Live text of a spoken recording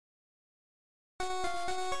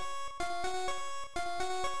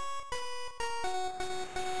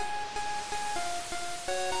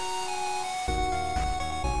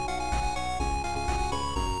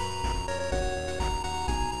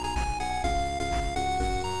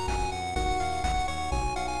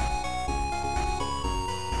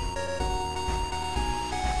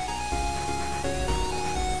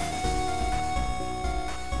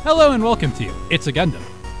Hello and welcome to It's a Gundam,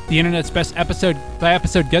 the internet's best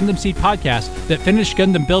episode-by-episode Gundam Seed podcast that finished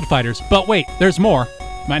Gundam Build Fighters. But wait, there's more.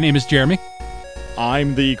 My name is Jeremy.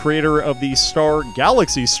 I'm the creator of the Star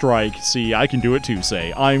Galaxy Strike. See, I can do it too,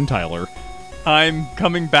 say. I'm Tyler. I'm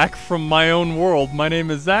coming back from my own world. My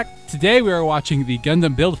name is Zach. Today we are watching the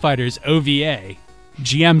Gundam Build Fighters OVA,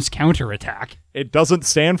 GM's Counterattack. It doesn't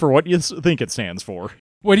stand for what you think it stands for.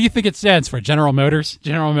 What do you think it stands for? General Motors?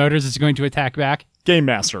 General Motors is going to attack back? Game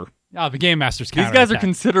Master. Oh, the Game Master's These counterattack. guys are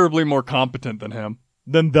considerably more competent than him.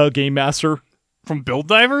 Then the Game Master. From Build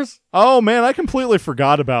Divers? Oh man, I completely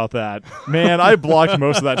forgot about that. Man, I blocked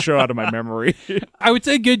most of that show out of my memory. I would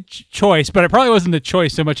say good choice, but it probably wasn't a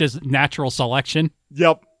choice so much as natural selection.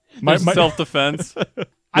 Yep. My self-defense.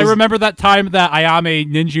 I remember that time that Ayame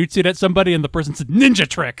ninjutsu'd at somebody and the person said ninja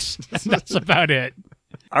tricks. And that's about it.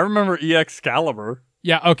 I remember Excalibur.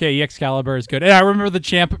 Yeah, okay, Excalibur is good. And I remember the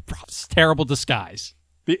champ, terrible disguise.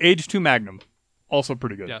 The Age 2 Magnum. Also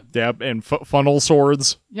pretty good. Yeah. Yep, and funnel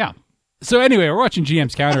swords. Yeah. So anyway, we're watching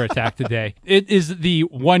GM's Counterattack today. It is the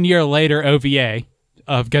 1 year later OVA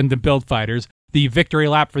of Gundam Build Fighters, the victory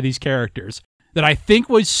lap for these characters, that I think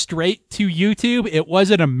was straight to YouTube. It was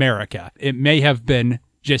in America. It may have been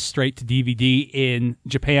just straight to DVD in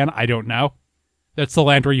Japan. I don't know. That's the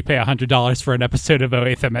land where you pay $100 for an episode of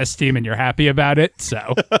 08th MS Team and you're happy about it.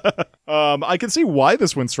 So, I can see why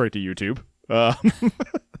this went straight to YouTube. I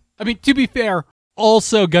mean, to be fair,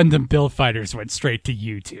 also Gundam Build Fighters went straight to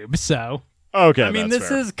YouTube. So, Okay, I mean, that's this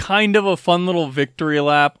fair. is kind of a fun little victory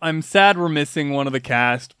lap. I'm sad we're missing one of the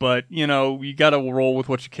cast, but, you gotta roll with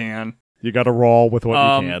what you can. You gotta roll with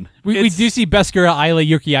what you can. we do see Beskara Ayla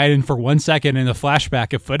Yuki Aiden for 1 second in a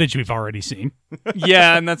flashback of footage we've already seen.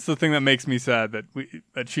 Yeah, and that's the thing that makes me sad,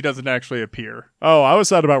 that she doesn't actually appear. Oh, I was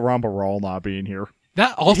sad about Ramba Rawl not being here.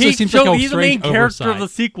 That also seems like a he's the main strange character oversight. of the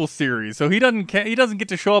sequel series, so he doesn't get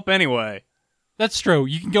to show up anyway. That's true.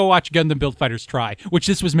 You can go watch Gundam Build Fighters Try, which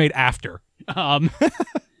this was made after.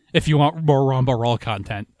 If you want more Ramba Rawl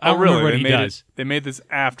content. I don't remember what he does. They made this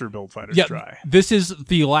after Build Fighters Try. This is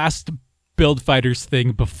the last Build Fighters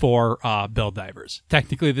thing before Build Divers.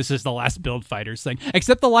 Technically, this is the last Build Fighters thing,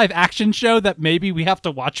 except the live action show that maybe we have to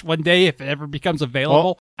watch one day if it ever becomes available.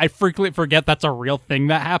 Well, I frequently forget that's a real thing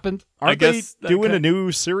that happened. Aren't they doing a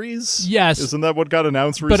new series? Yes. Isn't that what got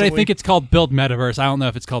announced recently? But I think it's called Build Metaverse. I don't know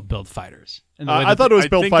if it's called Build Fighters. I thought it was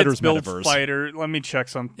Build Fighters it's Build Metaverse. Fighter. Let me check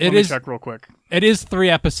Let me check real quick. It is 3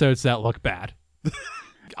 episodes that look bad.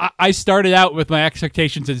 I started out with my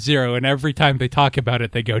expectations at 0, and every time they talk about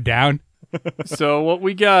it, they go down. So what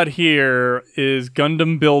we got here is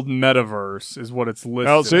Gundam Build Metaverse is what it's listed.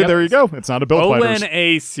 Oh, see, there you go. It's not a Build Fighters.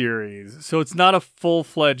 ONA series. So it's not a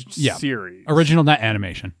full-fledged series. Original net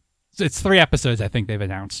animation. So it's 3 episodes, I think they've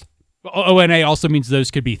announced. ONA also means those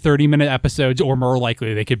could be 30-minute episodes, or more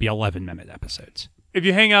likely, they could be 11-minute episodes. If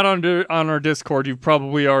you hang out on our Discord, you've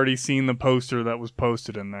probably already seen the poster that was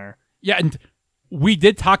posted in there. Yeah, and we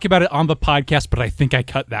did talk about it on the podcast, but I think I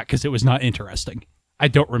cut that because it was not interesting. I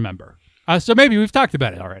don't remember. So maybe we've talked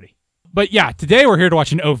about it already. But yeah, today we're here to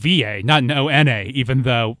watch an OVA, not an ONA, even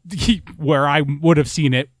though where I would have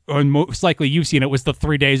seen it, or most likely you've seen it, was the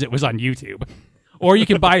 3 days it was on YouTube. Or you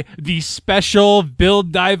can buy the special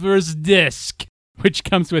Build Divers disc, which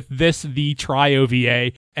comes with the Try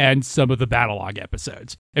OVA, and some of the Battlelog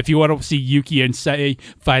episodes. If you want to see Yuki and Sei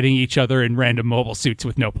fighting each other in random mobile suits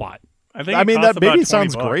with no plot. I mean, that maybe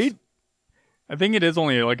sounds great. I think it is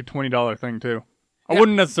only like a $20 thing, too. I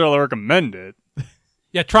wouldn't necessarily recommend it.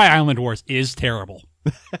 Yeah, Try Island Wars is terrible.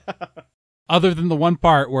 Other than the one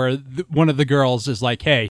part where one of the girls is like,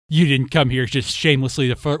 hey, you didn't come here just shamelessly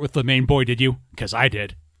to flirt with the main boy, did you? Because I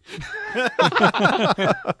did.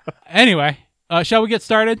 Anyway, shall we get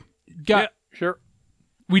started? Yeah, sure.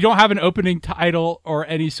 We don't have an opening title or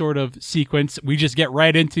any sort of sequence. We just get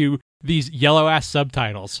right into these yellow-ass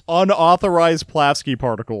subtitles. Unauthorized Plavsky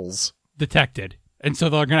particles. Detected. And so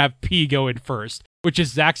they're going to have P go in first, which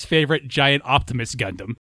is Zach's favorite giant Optimus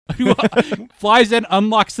Gundam, who flies in,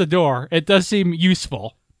 unlocks the door. It does seem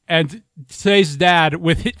useful. And Sei's dad,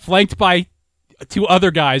 flanked by 2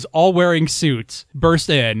 other guys, all wearing suits, burst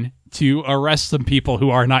in to arrest some people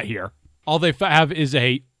who are not here. All they have is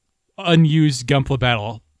a unused Gunpla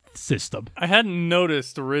battle system. I hadn't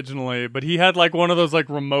noticed originally, but he had like one of those like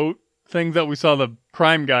remote things that we saw the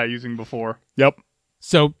crime guy using before. Yep.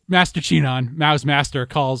 So Master Chinon, Mao's master,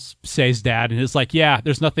 calls Sei's dad and is like, yeah,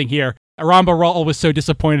 there's nothing here. Ramba Rawl was so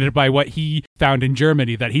disappointed by what he found in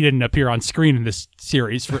Germany that he didn't appear on screen in this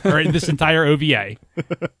series, or in this entire OVA.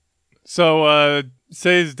 So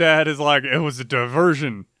Sei's dad is like, it was a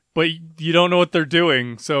diversion, but you don't know what they're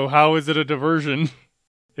doing, so how is it a diversion?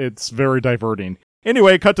 It's very diverting.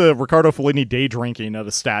 Anyway, cut to Riccardo Fellini day drinking at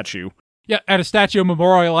a statue. Yeah, at a statue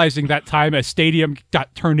memorializing that time a stadium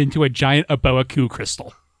got turned into a giant Aboaku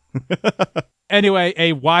crystal. Anyway,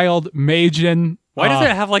 a wild Majin. Why does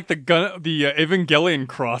it have like the Evangelion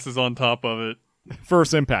crosses on top of it?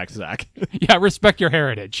 First impact, Zach. Yeah, respect your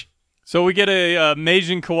heritage. So we get a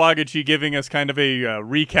Meijin Kawaguchi giving us kind of a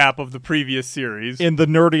recap of the previous series. In the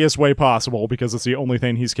nerdiest way possible, because it's the only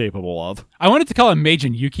thing he's capable of. I wanted to call him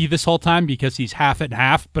Meijin Yuki this whole time because he's half and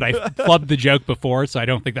half, but I flubbed the joke before, so I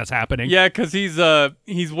don't think that's happening. Yeah, because he's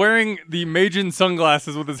wearing the Meijin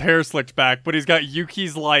sunglasses with his hair slicked back, but he's got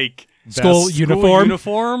Yuki's like School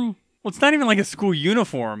uniform. Well, it's not even like a school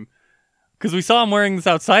uniform. Because we saw him wearing this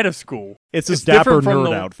outside of school. It's his dapper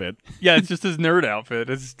nerd outfit. Yeah, it's just his nerd outfit.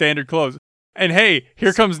 It's standard clothes. And hey,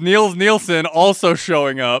 here comes Nil Nielson also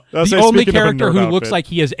showing up. The only character who looks like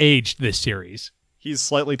he has aged this series. He's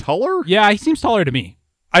slightly taller? Yeah, he seems taller to me.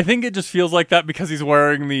 I think it just feels like that because he's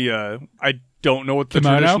wearing the, I don't know what the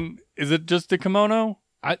kimono? Tradition... Is it just a kimono?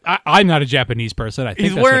 I'm not a Japanese person. I think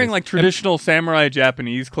he's wearing like traditional samurai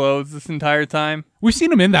Japanese clothes this entire time. We've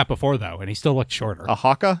seen him in that before, though, and he still looks shorter. A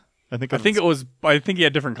haka? I think he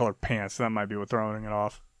had different colored pants. That might be what throwing it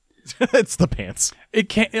off. It's the pants. It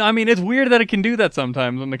can't. I mean, it's weird that it can do that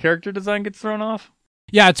sometimes when the character design gets thrown off.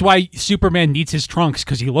 Yeah, it's why Superman needs his trunks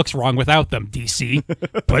because he looks wrong without them. DC,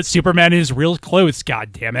 put Superman in his real clothes.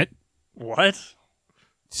 God damn it! What?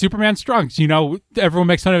 Superman's trunks. You know, everyone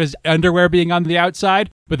makes fun of his underwear being on the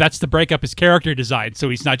outside, but that's to break up his character design, so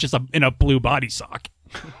he's not just in a blue body sock.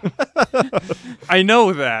 I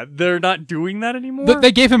know that they're not doing that anymore.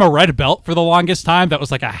 They gave him a red belt for the longest time. That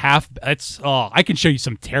was like a half. I can show you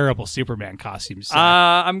some terrible Superman costumes.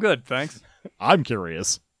 I'm good, thanks. I'm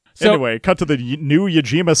curious. So, anyway, cut to the new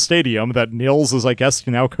Yajima Stadium that Nils is, I guess,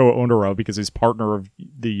 now co-owner of because he's partner of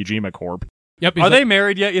the Yajima Corp. Yep. Are they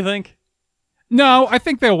married yet? You think? No, I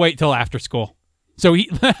think they'll wait till after school. So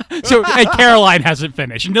Caroline hasn't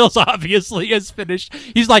finished. Nils obviously has finished.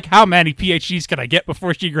 He's like, how many PhDs can I get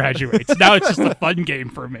before she graduates? Now it's just a fun game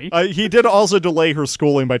for me. He did also delay her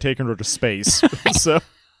schooling by taking her to space. So,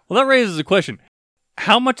 well, that raises a question.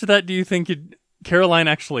 How much of that do you think Caroline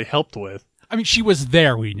actually helped with? I mean, she was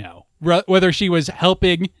there, we know. Whether she was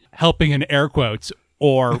helping in air quotes,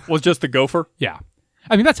 or... was just the gopher? Yeah.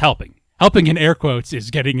 I mean, that's helping. Helping in air quotes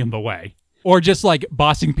is getting in the way. Or just, like,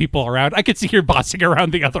 bossing people around. I could see her bossing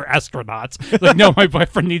around the other astronauts. Like, no, my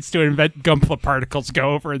boyfriend needs to invent Gumpla particles.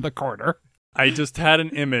 Go over in the corner. I just had an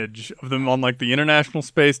image of them on, like, the International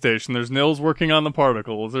Space Station. There's Nils working on the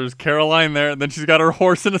particles. There's Caroline there, and then she's got her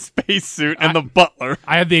horse in a spacesuit and the butler.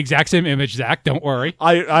 I had the exact same image, Zach. Don't worry.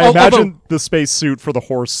 I imagine the spacesuit for the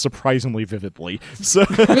horse surprisingly vividly. So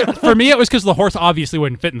for me, it was because the horse obviously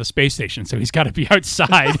wouldn't fit in the space station, so he's got to be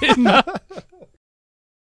outside.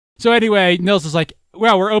 So anyway, Nils is like,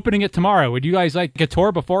 well, we're opening it tomorrow. Would you guys like a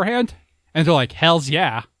tour beforehand? And they're like, hells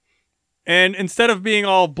yeah. And instead of being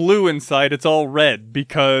all blue inside, it's all red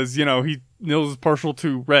because, you know, Nils is partial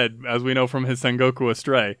to red, as we know from his Sengoku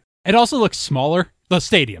Astray. It also looks smaller. The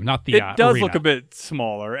stadium, not the It does arena. look a bit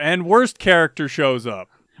smaller. And worst character shows up.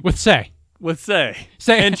 With Sei.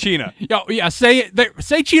 And China. Yeah, Sei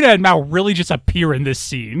China and Mao really just appear in this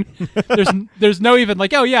scene. There's no even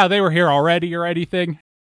like, oh yeah, they were here already or anything.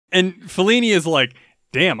 And Fellini is like,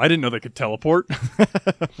 damn, I didn't know they could teleport.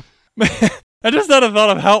 I just had a thought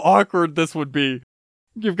of how awkward this would be.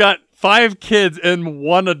 You've got 5 kids and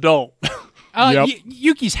 1 adult. Yep.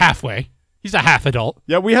 Yuki's halfway. He's a half adult.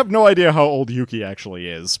 Yeah, we have no idea how old Yuki actually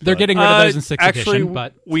is. They're getting rid of those in 6th edition,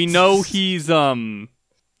 but we know he's 2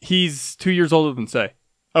 years older than Sei.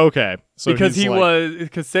 Okay. So because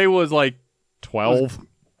Sei was like 12.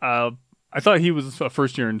 I thought he was a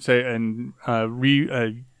first year and Sei and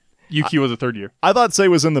Yuki was a 3rd year. I thought Sei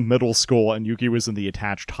was in the middle school and Yuki was in the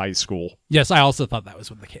attached high school. Yes, I also thought that was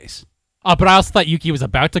the case. But I also thought Yuki was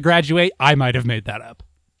about to graduate. I might have made that up.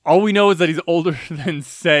 All we know is that he's older than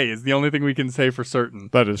Sei is the only thing we can say for certain.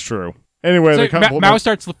 That is true. Anyway, so Mao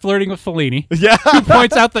starts flirting with Fellini. Yeah. Who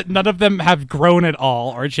points out that none of them have grown at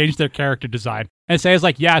all or changed their character design. And Sei's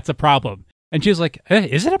like, yeah, it's a problem. And she's like,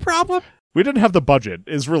 is it a problem? We didn't have the budget,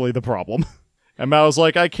 is really the problem. And Mao's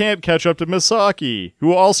like, I can't catch up to Misaki,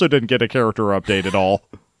 who also didn't get a character update at all.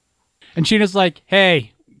 And Sheena's like,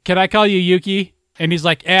 hey, can I call you Yuki? And he's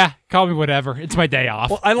like, call me whatever. It's my day off.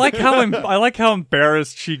 Well, I like how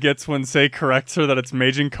embarrassed she gets when Sei corrects her that it's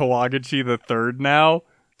Meijin Kawaguchi the 3rd now.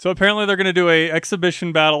 So apparently they're going to do a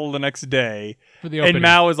exhibition battle the next day. For the opening. And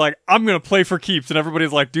Mao is like, I'm going to play for keeps. And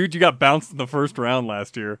everybody's like, dude, you got bounced in the 1st round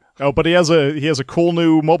last year. Oh, but he has a cool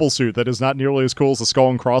new mobile suit that is not nearly as cool as the Skull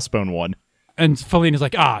and Crossbone one. And Fellini's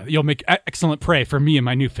like, you'll make excellent prey for me and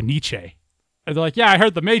my new Fenice. And they're like, yeah, I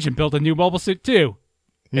heard the Majin built a new mobile suit too.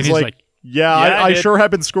 And He's like, yeah, I sure have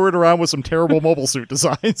been screwing around with some terrible mobile suit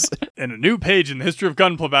designs. And a new page in the history of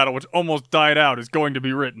Gunpla Battle, which almost died out, is going to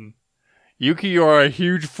be written. Yuki, you are a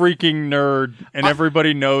huge freaking nerd, and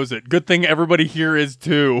everybody knows it. Good thing everybody here is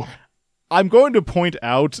too. I'm going to point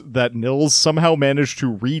out that Nils somehow managed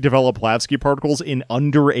to redevelop Plavsky particles in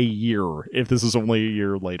under a year, if this is only a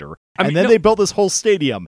year later. They built this whole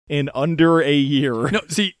stadium in under a year. No,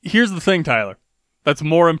 see, here's the thing, Tyler. That's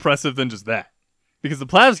more impressive than just that. Because the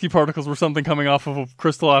Plavsky particles were something coming off of a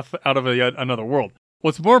crystal out of another world.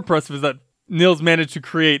 What's more impressive is that Nils managed to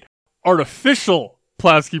create artificial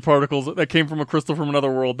Plavsky particles that came from a crystal from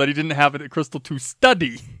another world that he didn't have a crystal to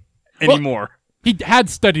study anymore. Well, he had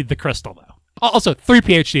studied the crystal, though. Also, 3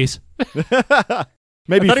 PhDs.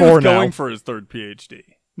 Maybe I thought 4 he was now. going for his 3rd PhD.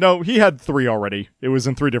 No, he had 3 already. It was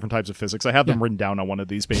in 3 different types of physics. I have them written down on one of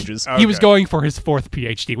these pages. He was going for his 4th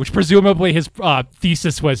PhD, which presumably his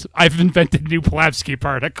thesis was, I've invented new Plavsky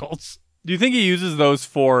particles. Do you think he uses those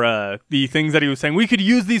for the things that he was saying? We could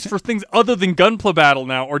use these for things other than Gunpla Battle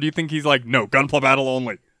now, or do you think he's like, no, Gunpla Battle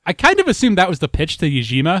only? I kind of assumed that was the pitch to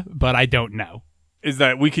Yajima, but I don't know. Is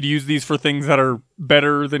that we could use these for things that are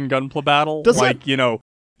better than Gunpla Battle?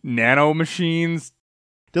 Nano machines?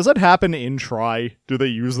 Does that happen in Tri? Do they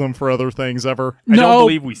use them for other things ever? I don't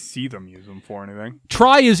believe we see them use them for anything.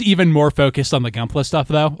 Tri is even more focused on the Gunpla stuff,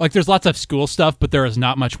 though. Like, there's lots of school stuff, but there is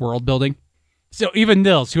not much world building. So even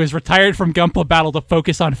Nils, who has retired from Gunpla Battle to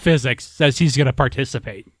focus on physics, says he's going to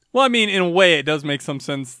participate. Well, I mean, in a way, it does make some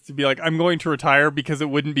sense to be like, I'm going to retire because it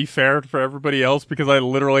wouldn't be fair for everybody else because I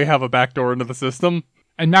literally have a backdoor into the system.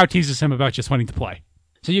 And now teases him about just wanting to play.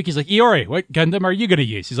 So Yuki's like, Iori, what Gundam are you going to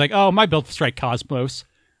use? He's like, oh, my Build Strike Cosmos.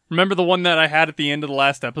 Remember the one that I had at the end of the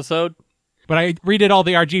last episode? But I redid all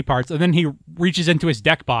the RG parts, and then he reaches into his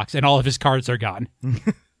deck box, and all of his cards are gone.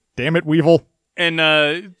 Damn it, Weevil.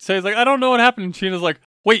 And Say's like, I don't know what happened. And Sheena's like,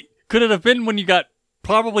 wait, could it have been when you got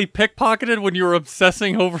probably pickpocketed when you were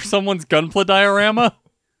obsessing over someone's Gunpla diorama?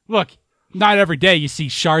 Look, not every day you see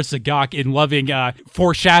Shar Zagok in loving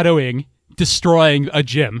foreshadowing destroying a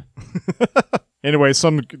gym. Anyway,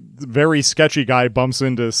 some very sketchy guy bumps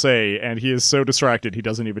into Say, and he is so distracted he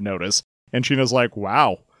doesn't even notice. And Sheena's like,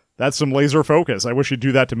 wow, that's some laser focus. I wish you'd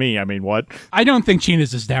do that to me. I mean, what? I don't think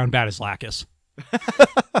Sheena's as down bad as Lacus.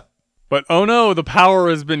 But oh no, the power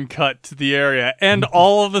has been cut to the area, and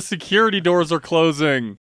all of the security doors are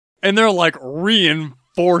closing. And they're like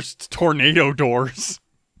reinforced tornado doors.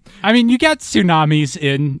 I mean, you got tsunamis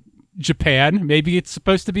in Japan. Maybe it's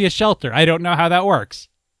supposed to be a shelter. I don't know how that works.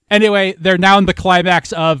 Anyway, they're now in the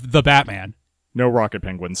climax of The Batman. No rocket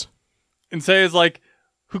penguins. And Say is like,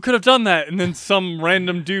 who could have done that? And then some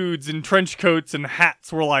random dudes in trench coats and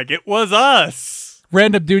hats were like, it was us.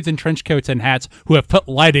 Random dudes in trench coats and hats who have put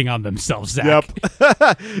lighting on themselves, Zach.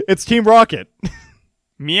 Yep. It's Team Rocket.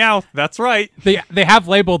 Meow, that's right. They have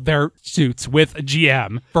labeled their suits with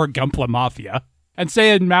GM for Gunpla Mafia. And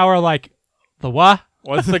Say and Mao are like, the what?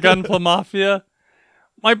 What's the Gunpla Mafia?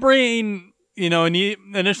 My brain...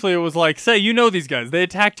 initially it was like, Say, you know these guys. They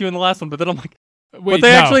attacked you in the last one, but then I'm like, but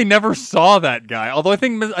they actually never saw that guy. Although I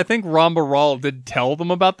think Ramba Ral did tell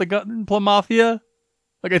them about the Gunpla Mafia.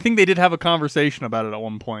 Like, I think they did have a conversation about it at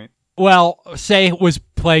one point. Well, Say was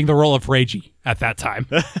playing the role of Reiji at that time.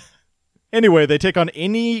 Anyway, they take on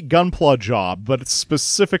any Gunpla job, but it's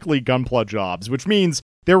specifically Gunpla jobs, which means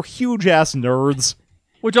they're huge-ass nerds.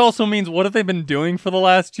 Which also means, what have they been doing for the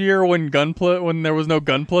last year when there was no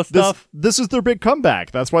Gunpla stuff? This is their big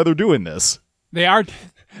comeback. That's why they're doing this. They are.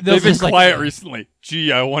 They've been quiet recently.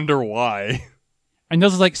 Gee, I wonder why. And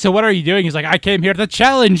Nils is like, so what are you doing? He's like, I came here to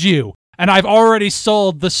challenge you. And I've already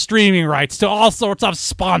sold the streaming rights to all sorts of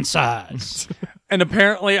sponsors. And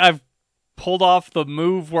apparently I've pulled off the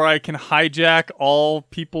move where I can hijack all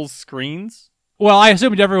people's screens. Well, I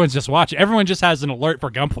assumed everyone's just watching. Everyone just has an alert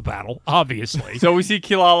for Gunpla Battle, obviously. So we see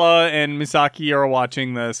Kilala and Misaki are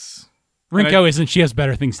watching this. Rinko isn't. She has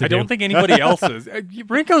better things to do. I don't think anybody else is.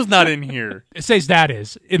 Rinko's not in here. It says Dad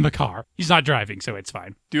is in the car. He's not driving, so it's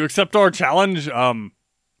fine. Do you accept our challenge?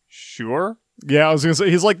 Sure. Yeah, I was going to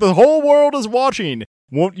say, he's like, the whole world is watching.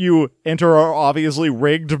 Won't you enter our obviously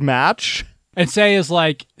rigged match? And Say is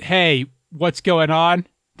like, hey, what's going on?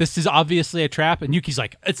 This is obviously a trap. And Yuki's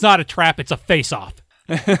like, it's not a trap, it's a face-off.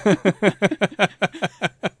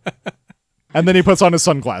 And then he puts on his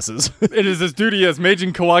sunglasses. It is his duty as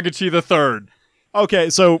Meijin Kawaguchi III.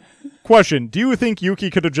 Okay, so, question. Do you think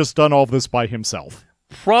Yuki could have just done all of this by himself?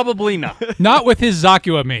 Probably not. Not with his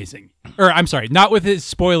Zaku Amazing. Or, I'm sorry, not with his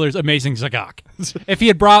spoilers amazing Zagok. If he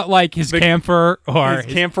had brought, like, his camphor or...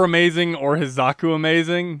 His camphor amazing or his Zaku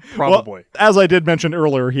amazing? Probably. Well, as I did mention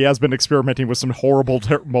earlier, he has been experimenting with some horrible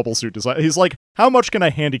mobile suit design. He's like, how much can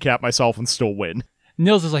I handicap myself and still win?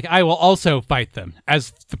 Nils is like, I will also fight them.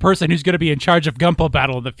 As the person who's going to be in charge of Gunpla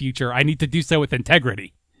Battle in the future, I need to do so with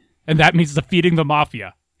integrity. And that means defeating the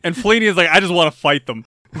Mafia. And Fellini is like, I just want to fight them.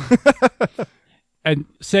 And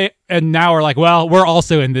now we're like, well, we're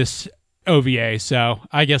also in this OVA, so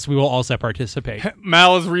I guess we will also participate.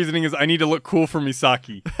 Mao's reasoning is, I need to look cool for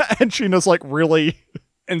Misaki. And Sheena's like, really?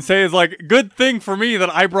 And Sei is like, good thing for me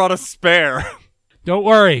that I brought a spare. Don't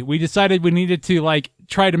worry, we decided we needed to, like,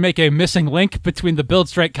 try to make a missing link between the Build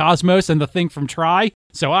Strike Cosmos and the thing from Tri,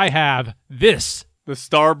 so I have this. The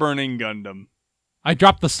Star-Burning Gundam. I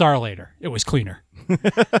dropped the star later. It was cleaner.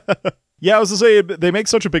 Yeah, I was to say, they make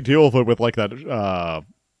such a big deal of it with, like, that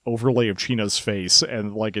overlay of China's face,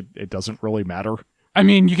 and, like, it doesn't really matter. I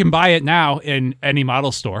mean, you can buy it now in any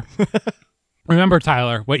model store. Remember,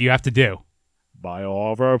 Tyler, what you have to do. Buy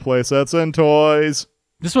all of our playsets and toys.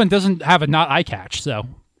 This one doesn't have a not eye catch, so...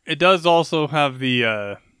 It does also have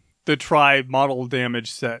the Tri model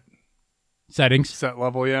damage settings. Set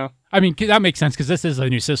level, yeah. I mean, that makes sense, because this is a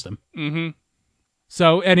new system. Mm-hmm.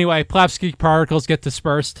 So anyway, Plavsky particles get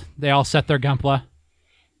dispersed. They all set their Gunpla.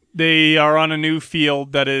 They are on a new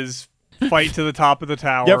field that is fight to the top of the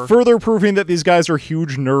tower. Yeah, further proving that these guys are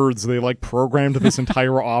huge nerds. They, like, programmed this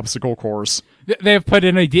entire obstacle course. They have put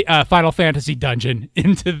in a Final Fantasy dungeon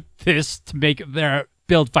into this to make their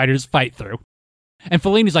build fighters fight through. And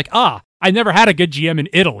Fellini's like, I never had a good GM in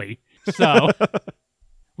Italy. So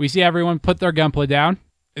we see everyone put their Gunpla down.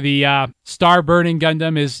 The star-burning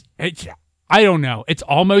Gundam is... I don't know. It's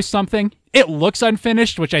almost something. It looks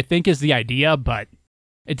unfinished, which I think is the idea, but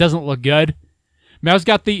it doesn't look good. Mao's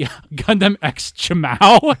got the Gundam X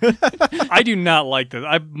Chimao. I do not like this.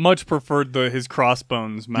 I much preferred his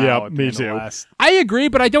Crossbones Mao. Yeah, me too. I agree,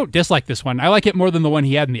 but I don't dislike this one. I like it more than the one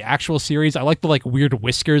he had in the actual series. I like the like weird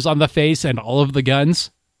whiskers on the face and all of the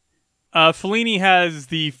guns. Fellini has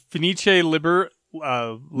the Fenice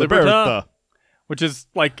Liberta, which is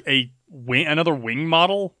like another wing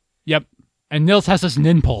model. Yep. And Nils has this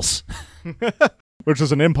Ninpulse. Which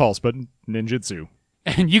is an impulse, but ninjutsu.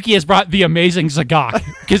 And Yuki has brought the amazing Zagok,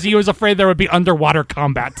 because he was afraid there would be underwater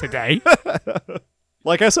combat today.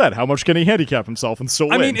 Like I said, how much can he handicap himself and still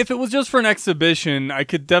win? I mean, if it was just for an exhibition, I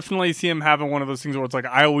could definitely see him having one of those things where it's like,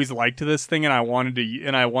 I always liked this thing and I wanted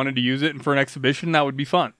to use it, and for an exhibition, that would be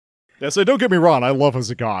fun. Yeah, so don't get me wrong, I love a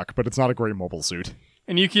Zagok, but it's not a great mobile suit.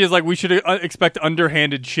 And Yuki is like, we should expect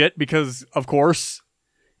underhanded shit, because, of course...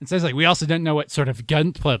 It says, like, we also didn't know what sort of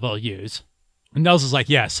gunpla they'll use. And Nels is like,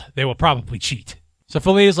 yes, they will probably cheat. So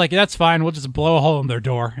Felina's like, that's fine, we'll just blow a hole in their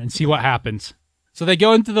door and see what happens. So they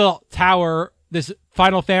go into the tower, this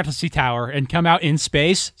Final Fantasy tower, and come out in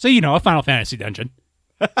space. So, a Final Fantasy dungeon.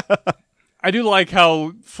 I do like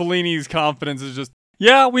how Fellini's confidence is just,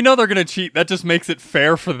 yeah, we know they're going to cheat. That just makes it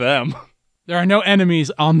fair for them. There are no enemies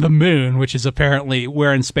on the moon, which is apparently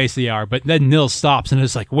where in space they are. But then Nils stops and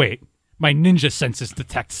is like, wait. My ninja senses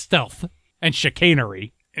detect stealth and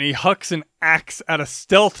chicanery. And he hucks an axe at a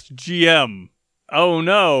stealth GM. Oh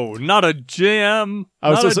no, not a GM,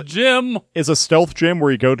 not a gym. Is a stealth gym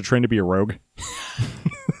where you go to train to be a rogue?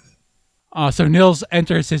 So Nils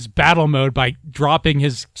enters his battle mode by dropping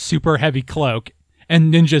his super heavy cloak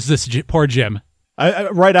and ninjas this poor Jim.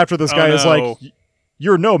 Right after this guy is like,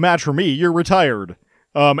 you're no match for me, you're retired.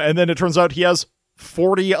 And then it turns out he has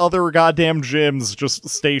 40 other goddamn gyms just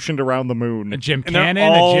stationed around the moon. A gym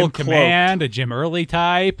cannon, a gym command, a gym early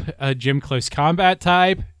type, a gym close combat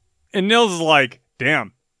type. And Nils is like,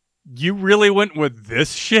 damn, you really went with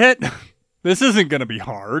this shit? This isn't going to be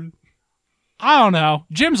hard. I don't know.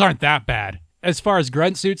 Gyms aren't that bad. As far as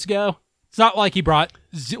grunt suits go, it's not like he brought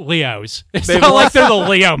Leos. It's not like they're the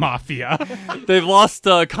Leo Mafia. They've lost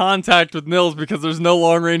contact with Nils because there's no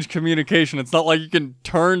long-range communication. It's not like you can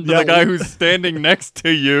turn to the guy who's standing next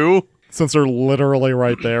to you. Since they're literally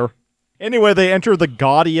right there. Anyway, they enter the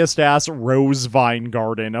gaudiest-ass rose vine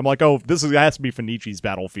garden. I'm like, this has to be Fenici's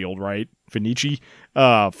battlefield, right?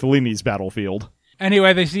 Fellini's battlefield.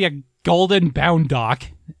 Anyway, they see a golden bound dock,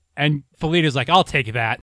 and Fellini's like, I'll take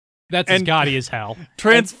that. That's as gaudy as hell.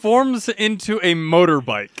 Transforms into a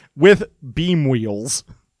motorbike. With beam wheels.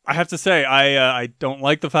 I have to say, I don't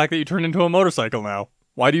like the fact that you turn into a motorcycle now.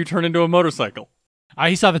 Why do you turn into a motorcycle?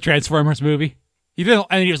 He saw the Transformers movie.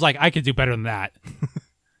 And he was like, I could do better than that.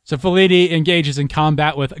 So Fellini engages in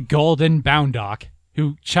combat with Golden Boundock,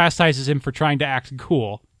 who chastises him for trying to act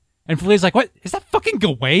cool. And Fellini's like, what? Is that fucking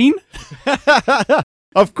Gawain?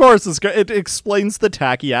 Of course, it explains the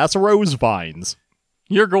tacky-ass rose vines.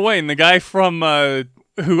 You're Gawain, the guy from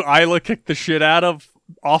who Isla kicked the shit out of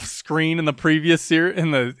off screen in the previous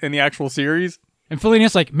in the actual series. And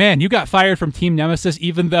Felini's like, man, you got fired from Team Nemesis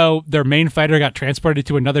even though their main fighter got transported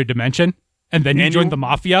to another dimension, and then you joined the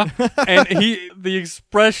Mafia. And the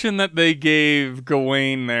expression that they gave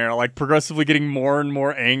Gawain there, like progressively getting more and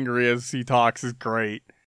more angry as he talks, is great.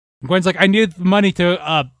 Gwen's like, I need the money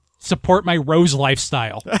to support my rose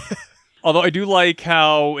lifestyle. Although I do like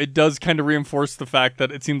how it does kind of reinforce the fact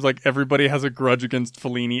that it seems like everybody has a grudge against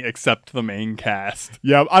Fellini except the main cast.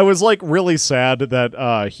 Yeah, I was like really sad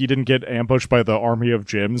that he didn't get ambushed by the army of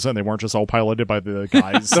gyms and they weren't just all piloted by the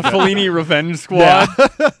guys. The Fellini Revenge Squad.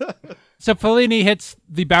 Yeah. So Fellini hits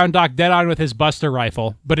the Bound Doc dead on with his Buster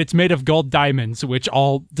rifle, but it's made of gold diamonds, which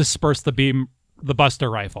all disperse the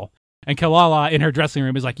Buster rifle. And Kalala in her dressing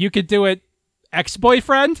room is like, you could do it,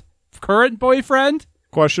 ex-boyfriend? Current boyfriend?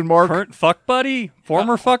 Question mark? Current fuck buddy?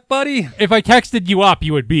 Former fuck buddy? If I texted you up,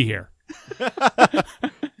 you would be here.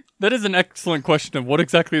 That is an excellent question of what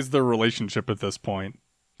exactly is their relationship at this point.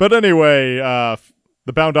 But anyway,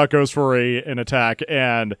 the Bound Doc goes for an attack,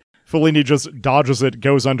 and Fellini just dodges it,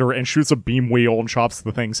 goes under, and shoots a beam wheel and chops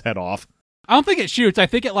the thing's head off. I don't think it shoots. I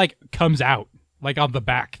think it, comes out, on the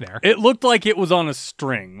back there. It looked like it was on a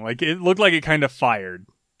string. Like, it looked like it kind of fired.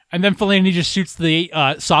 And then Fellini just shoots the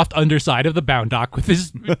soft underside of the Bound Doc with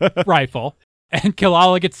his rifle. And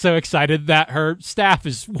Kalala gets so excited that her staff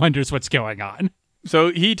wonders what's going on.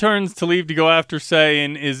 So he turns to leave to go after Sei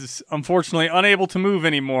and is unfortunately unable to move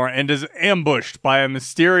anymore and is ambushed by a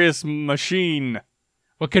mysterious machine.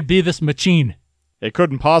 What could be this machine? It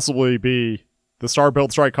couldn't possibly be the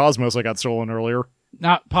Star-Built Strike Cosmos I got stolen earlier.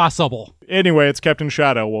 Not possible. Anyway, it's Captain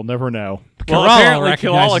Shadow. We'll never know. Well, apparently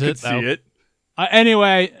Kalala could see it.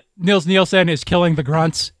 Anyway, Nil Nielson is killing the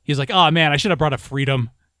grunts. He's like, oh man, I should have brought a freedom.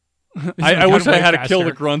 I wish I had a kill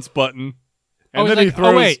the grunts button. And then he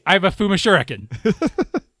throws... Oh wait, I have a Fuma Shuriken.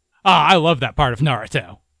 I love that part of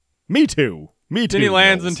Naruto. Me too. Then he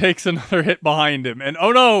lands and takes another hit behind him. And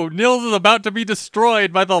oh no, Nils is about to be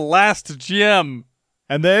destroyed by the last GM.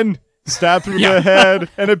 And then stabbed through the head,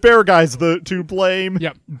 and a Bearguy's to blame.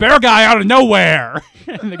 Yep, Bearguy out of nowhere.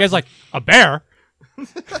 And the guy's like, a bear?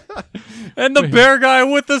 And the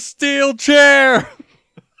Bearguy with the steel chair.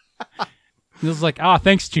 Nils is like,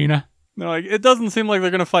 thanks, Gina. They're like, it doesn't seem like they're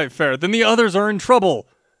going to fight fair. Then the others are in trouble.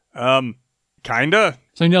 Kinda.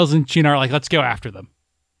 So Nils and Gina are like, let's go after them.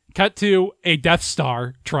 Cut to a Death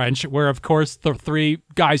Star trench where, of course, the three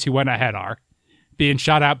guys who went ahead are being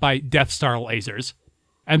shot at by Death Star lasers.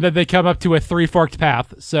 And then they come up to a three-forked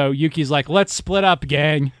path. So Yuki's like, let's split up,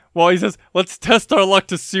 gang. Well, he says, let's test our luck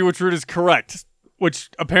to see which route is correct. Which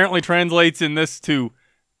apparently translates in this to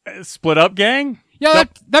split up, gang? Yeah,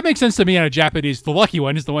 that makes sense to me in a Japanese. The lucky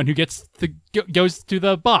one is the one who goes to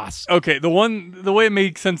the boss. Okay, the way it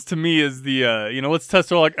makes sense to me is let's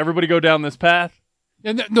test our luck. Everybody go down this path.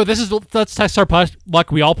 No, let's test our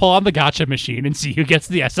luck. We all pull on the gacha machine and see who gets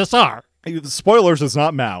the SSR. Spoilers, it's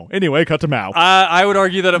not Mao. Anyway, cut to Mao. I would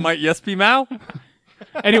argue that it might be Mao.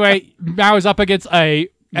 Anyway, Mao is up against a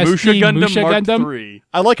Musha Gundam Mark III.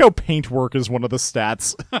 I like how paintwork is one of the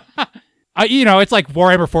stats. It's like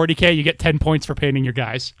Warhammer 40k. You get 10 points for painting your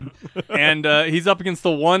guys. And he's up against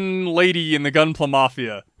the one lady in the Gunpla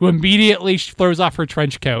Mafia, who immediately throws off her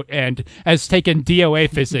trench coat and has taken DOA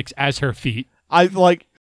physics as her feet.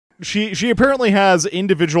 She apparently has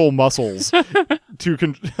individual muscles.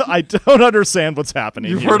 I don't understand what's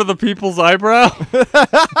happening. You've heard of the people's eyebrow?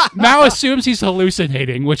 Mao assumes he's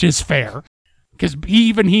hallucinating, which is fair. Because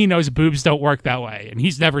even he knows boobs don't work that way, and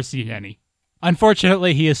he's never seen any.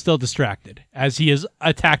 Unfortunately, he is still distracted, as he is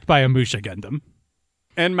attacked by a Musha Gundam.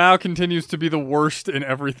 And Mao continues to be the worst in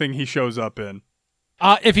everything he shows up in.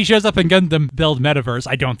 If he shows up in Gundam Build Metaverse,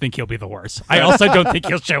 I don't think he'll be the worst. I also don't think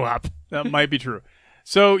he'll show up. That might be true.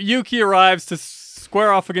 So Yuki arrives to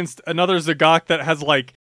square off against another Zagok that has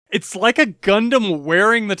it's like a Gundam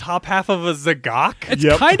wearing the top half of a Zagok.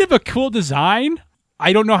 It's kind of a cool design.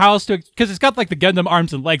 I don't know how else to, because it's got the Gundam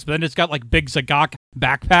arms and legs, but then it's got big Zagok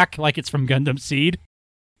backpack like it's from Gundam Seed.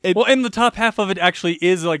 And the top half of it actually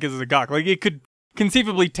is like a Zagok. It could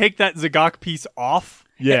conceivably take that Zagok piece off.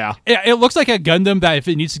 Yeah. It looks like a Gundam that if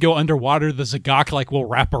it needs to go underwater, the Zagok will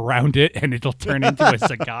wrap around it and it'll turn into a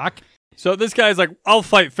Zagok. So this guy's like, I'll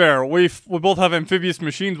fight fair. We both have amphibious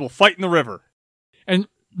machines. We'll fight in the river. And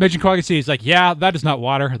Meijin Kwagasi is like, yeah, that is not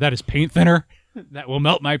water. That is paint thinner. That will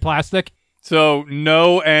melt my plastic. So,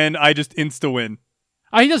 no, and I just insta-win.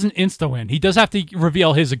 He doesn't insta-win. He does have to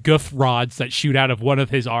reveal his goof rods that shoot out of one of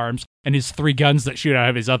his arms and his 3 guns that shoot out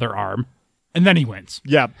of his other arm. And then he wins.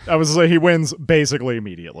 Yeah, I was going to say he wins basically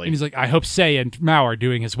immediately. And he's like, I hope Sei and Mao are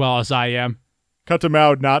doing as well as I am. Cut to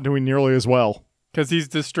Mao not doing nearly as well. Because he's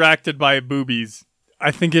distracted by boobies.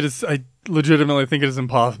 I legitimately think it is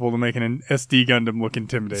impossible to make an SD Gundam look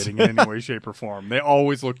intimidating in any way, shape, or form. They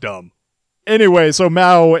always look dumb. Anyway, so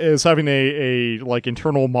Mao is having a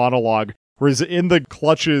internal monologue where he's in the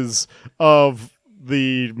clutches of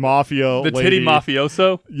the mafia The lady. titty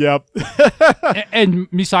mafioso? Yep. And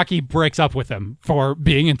Misaki breaks up with him for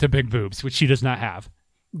being into big boobs, which she does not have.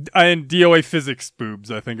 And DOA physics boobs,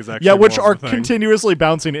 I think, is actually Yeah, which more are of a thing. continuously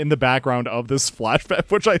bouncing in the background of this flashback,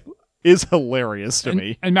 which is hilarious to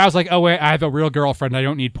me. And Mao's like, oh, wait, I have a real girlfriend. I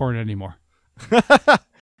don't need porn anymore.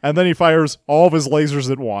 And then he fires all of his lasers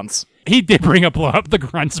at once. He did bring blow up the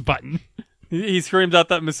grunts button. He screams out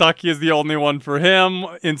that Misaki is the only one for him,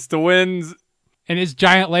 insta wins. And his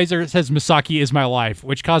giant laser says, Misaki is my life,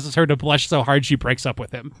 which causes her to blush so hard she breaks up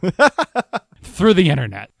with him. Through the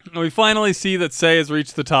internet. We finally see that Sei has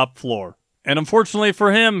reached the top floor. And unfortunately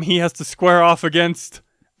for him, he has to square off against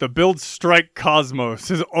the Build Strike Cosmos,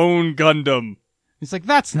 his own Gundam. He's like,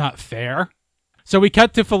 that's not fair. So we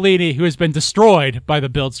cut to Fellini, who has been destroyed by the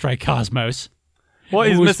Build Strike Cosmos. Well,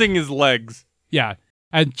 he's missing his legs. Yeah.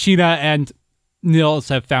 And China and Nils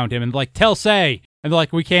have found him and like, tell Sei. And they're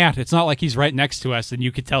like, we can't. It's not like he's right next to us and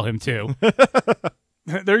you could tell him too.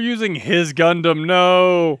 They're using his Gundam,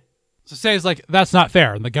 no. So Sei's like, that's not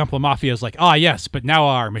fair. And the Gunpla Mafia is like, yes, but now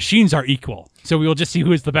our machines are equal. So we will just see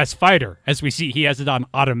who is the best fighter. As we see, he has it on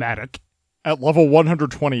automatic. At level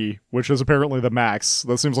 120, which is apparently the max.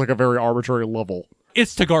 That seems like a very arbitrary level.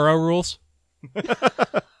 It's Tagoro rules.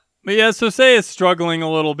 But yeah, so Sei is struggling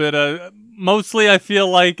a little bit. Mostly I feel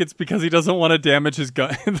like it's because he doesn't want to damage his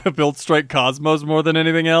the Build Strike Cosmos more than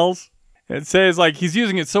anything else. And Sei is like, he's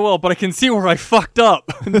using it so well, but I can see where I fucked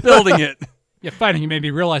up in building it. Yeah, fighting made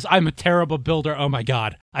me realize I'm a terrible builder. Oh my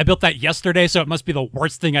god. I built that yesterday, so it must be the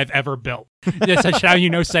worst thing I've ever built. That's how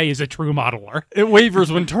you know Sei is a true modeler. It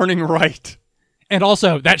wavers when turning right. And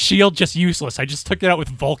also, that shield just useless. I just took it out with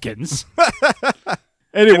Vulcans.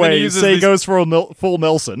 Anyway, Sei goes for a full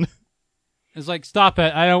Nelson. It's like, stop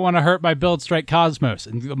it. I don't want to hurt my Build Strike Cosmos.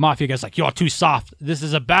 And the Mafia guy's like, you're too soft. This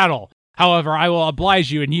is a battle. However, I will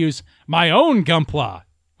oblige you and use my own Gunpla,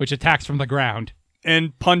 which attacks from the ground.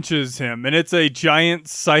 And punches him. And it's a giant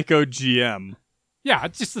Psycho GM. Yeah,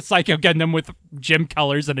 it's just the Psycho Gundam with gym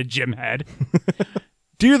colors and a gym head.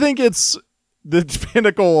 Do you think it's the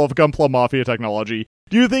pinnacle of Gunpla Mafia technology?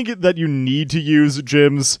 Do you think that you need to use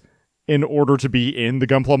gyms in order to be in the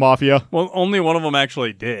Gunpla Mafia? Well, only one of them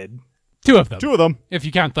actually did. Two of them. Two of them. If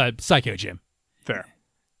you count the Psycho Gym. Fair.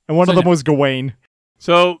 And one of them was Gawain.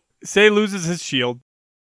 So, Sei loses his shield.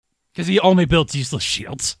 Because he only builds useless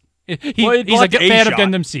shields. He's a fan of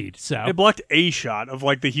Gundam Seed, so. It blocked a shot of,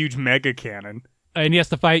 like, the huge mega cannon. And he has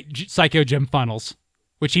to fight Psycho Gym funnels,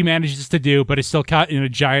 which he manages to do, but is still caught in a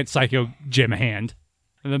giant Psycho Gym hand.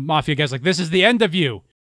 And the Mafia guy's like, this is the end of you.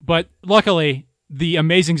 But luckily, the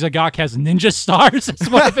amazing Zagak has ninja stars as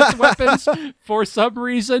one of its weapons for some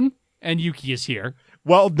reason. And Yuki is here.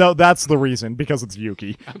 Well, no, that's the reason, because it's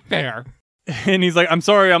Yuki. Fair. And he's like, I'm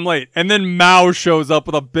sorry, I'm late. And then Mao shows up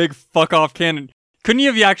with a big fuck-off cannon. Couldn't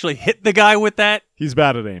you have actually hit the guy with that? He's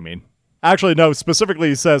bad at aiming. Actually, no, specifically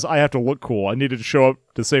he says, I have to look cool. I needed to show up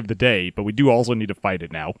to save the day, but we do also need to fight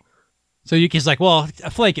it now. So Yuki's like, well,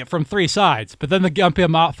 flank it from three sides. But then the Gunpla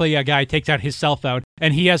Mafia guy takes out his cell phone,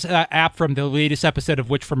 and he has an app from the latest episode of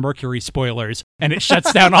Witch from Mercury spoilers, and it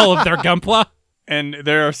shuts down all of their Gunpla. And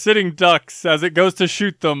there are sitting ducks as it goes to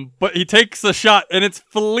shoot them, but he takes a shot, and it's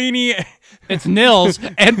Fellini. It's Nils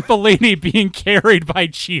and Fellini being carried by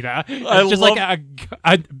Cheetah. It's just like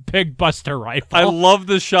a big buster rifle. I love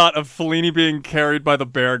the shot of Fellini being carried by the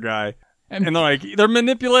Bearguy. And they're like, they're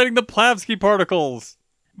manipulating the Plavsky particles.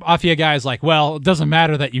 Mafia guy's like, well, it doesn't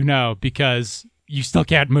matter that you know, because you still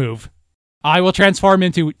can't move. I will transform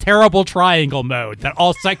into terrible triangle mode that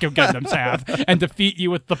all Psycho Gundams have and defeat you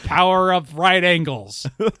with the power of right angles.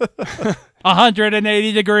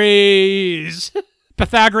 180 degrees.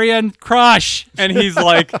 Pythagorean crush. And he's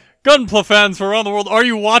like, Gunpla fans from around the world, are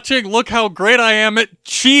you watching? Look how great I am at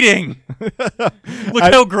cheating. Look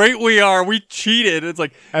how great we are. We cheated. It's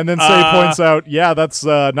like, and then Sei points out, yeah, that's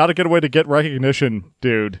not a good way to get recognition,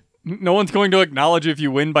 dude. No one's going to acknowledge if you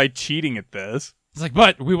win by cheating at this. It's like,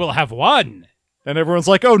 but we will have won. And everyone's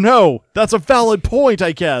like, oh no, that's a valid point,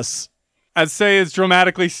 I guess. As Sei is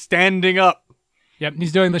dramatically standing up. Yep,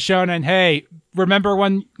 he's doing the shonen. Hey, remember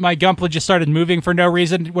when my Gunpla just started moving for no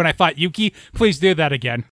reason when I fought Yuki? Please do that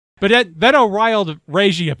again. But then a riled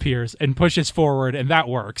Reiji appears and pushes forward, and that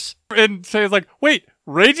works. And Sei is like, wait,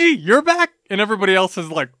 Reiji, you're back? And everybody else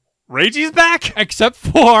is like, Reiji's back? Except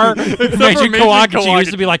for Major Kawaguchi, who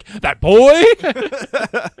used to be like, that boy?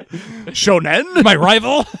 Shonen? My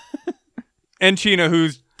rival? And China,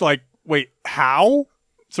 who's like, wait, how?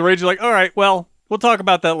 So Reiji's like, all right, well, we'll talk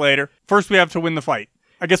about that later. First, we have to win the fight.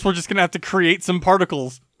 I guess we're just going to have to create some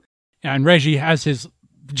particles. And Reiji has his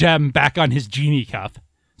gem back on his genie cup,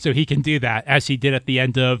 so he can do that, as he did at the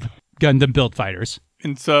end of Gundam Build Fighters.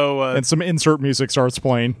 And so... and some insert music starts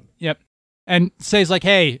playing. Yep. And Say's like,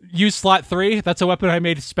 hey, use slot 3. That's a weapon I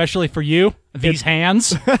made especially for you. These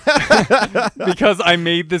hands. Because I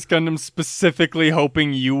made this Gundam specifically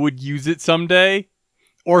hoping you would use it someday.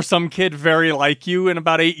 Or some kid very like you in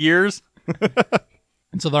about 8 years.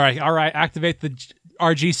 And so they're like, all right, activate the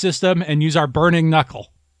RG system and use our burning knuckle.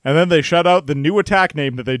 And then they shout out the new attack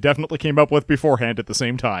name that they definitely came up with beforehand at the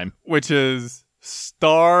same time. Which is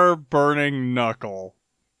Star Burning Knuckle.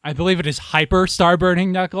 I believe it is Hyper Star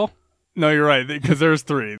Burning Knuckle. No, you're right, because there's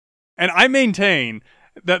 3. And I maintain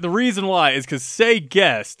that the reason why is because Say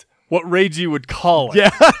guessed what Reiji would call it. Yeah.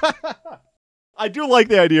 I do like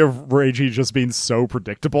the idea of Reiji just being so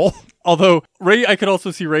predictable. Although, I could also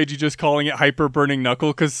see Reiji just calling it Hyper Burning Knuckle,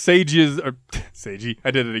 because Seiji is... Seiji, I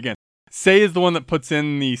did it again. Say is the one that puts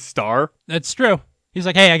in the star. That's true. He's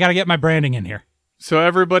like, hey, I gotta get my branding in here. So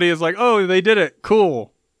everybody is like, oh, they did it.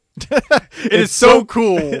 Cool. It is so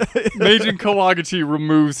cool. Meijin Kawaguchi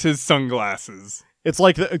removes his sunglasses. It's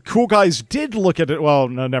like the cool guys did look at it. Well,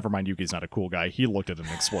 no, never mind. Yuki's not a cool guy. He looked at an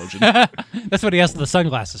explosion. That's what he has the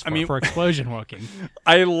sunglasses for, for explosion looking.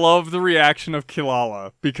 I love the reaction of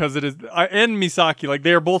Kilala because it is, and Misaki, like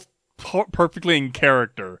they are both perfectly in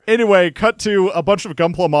character. Anyway, cut to a bunch of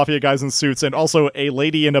Gunpla Mafia guys in suits and also a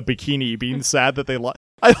lady in a bikini being sad that they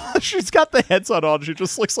she's got the headset on. She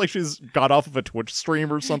just looks like she's got off of a Twitch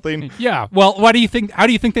stream or something. Yeah. Well, how do you think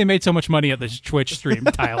they made so much money at this Twitch stream,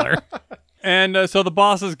 Tyler? And so the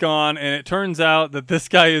boss is gone, and it turns out that this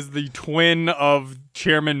guy is the twin of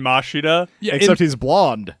Chairman Mashida. Yeah, except he's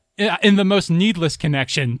blonde. In the most needless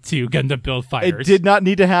connection to Gundam Build Fighters. It did not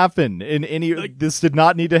need to happen in any. This did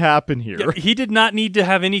not need to happen here. Yeah, he did not need to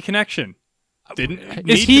have any connection.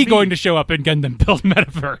 Is he going to show up in Gundam Build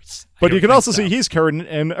Metaverse? But you can also see he's carrying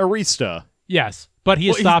an Arista. Yes, but he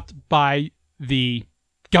is stopped by the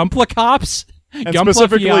Gunpla cops. And Gunpla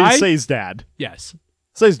specifically VI? Say's dad. Yes.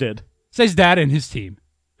 Say's dad. Say's dad and his team,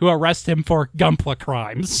 who arrest him for Gunpla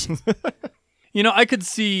crimes. You know, I could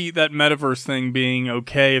see that Metaverse thing being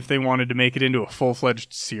okay if they wanted to make it into a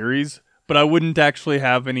full-fledged series, but I wouldn't actually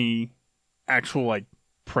have any actual,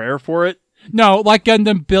 prayer for it. No, like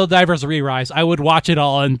Gundam Build Divers Re-Rise, I would watch it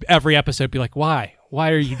all and every episode be like, why?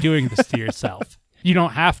 Why are you doing this to yourself? You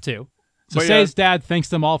don't have to. So Say's dad thanks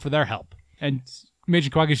them all for their help. And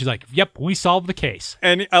Meijin Kawaguchi's like, yep, we solved the case.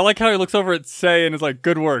 And I like how he looks over at Say and is like,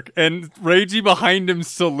 good work. And Reiji behind him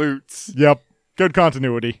salutes. Yep. Good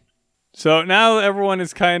continuity. So now everyone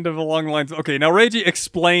is kind of along the lines, okay, now Reiji,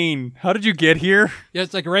 explain. How did you get here? Yeah,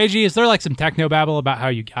 it's like, Reiji, is there some technobabble about how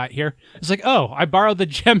you got here? It's like, oh, I borrowed the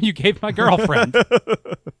gem you gave my girlfriend.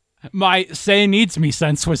 My Say needs me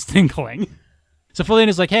sense was tinkling. So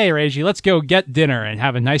Felina's like, hey, Reiji, let's go get dinner and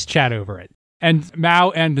have a nice chat over it. And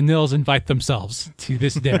Mao and the Nils invite themselves to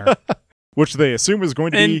this dinner. Which they assume is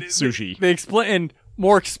going to be sushi. They explain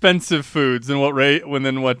more expensive foods than what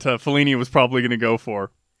Fellini was probably going to go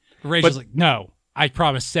for. Reiji's like, no, I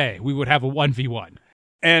promise Say, we would have a 1v1.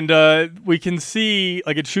 And we can see,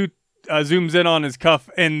 it zooms in on his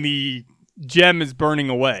cuff, and the gem is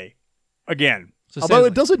burning away. Again. So although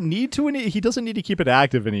it doesn't need to, he doesn't need to keep it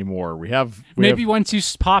active anymore. Maybe once you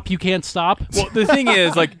pop, you can't stop. Well, the thing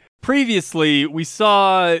is, previously, we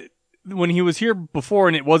saw when he was here before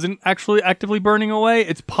and it wasn't actually actively burning away,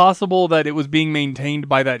 it's possible that it was being maintained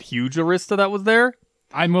by that huge Arista that was there.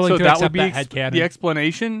 I'm willing to accept that headcanon. The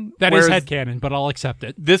explanation. That is headcanon, but I'll accept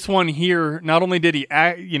it. This one here, not only did he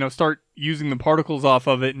start using the particles off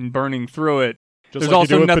of it and burning through it, there's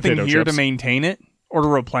also nothing here to maintain it or to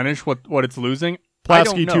replenish what it's losing.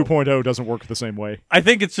 Plavsky 2.0 doesn't work the same way. I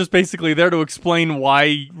think it's just basically there to explain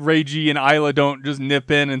why Reiji and Isla don't just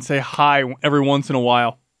nip in and say hi every once in a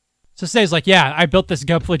while. So Say's like, yeah, I built this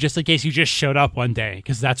Gunpla just in case you just showed up one day,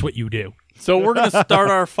 because that's what you do. So we're going to start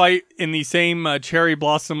our fight in the same cherry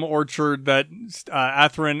blossom orchard that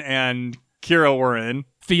Athrun and Kira were in.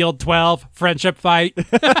 Field 12, friendship fight.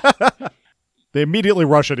 They immediately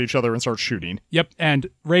rush at each other and start shooting. Yep, and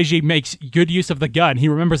Reiji makes good use of the gun. He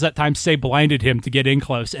remembers that time Say blinded him to get in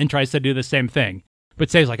close and tries to do the same thing. But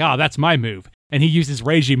Say's like, oh, that's my move. And he uses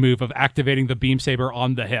Reiji move of activating the beam saber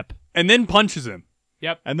on the hip. And then punches him.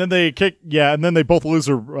 Yep. And then they both lose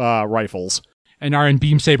their rifles. And are in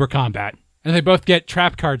beam saber combat. And they both get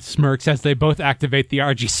trap card smirks as they both activate the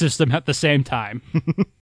RG system at the same time.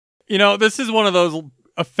 This is one of those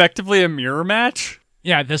effectively a mirror match.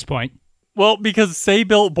 Yeah, at this point. Well, because Sei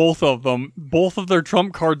built both of them. Both of their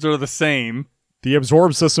trump cards are the same. The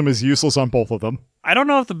absorb system is useless on both of them. I don't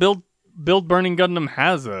know if the build Burning Gundam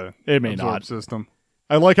has a It may absorb not. system.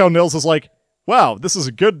 I like how Nils is like, wow, this is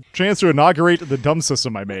a good chance to inaugurate the dumb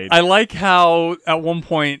system I made. I like how at one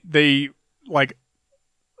point they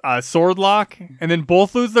sword lock and then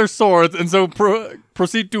both lose their swords and so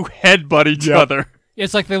proceed to headbutt each other.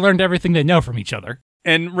 It's like they learned everything they know from each other.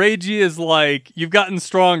 And Reiji is like, you've gotten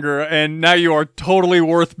stronger, and now you are totally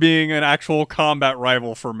worth being an actual combat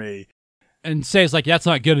rival for me. And Sei's like, that's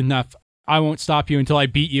not good enough. I won't stop you until I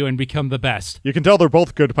beat you and become the best. You can tell they're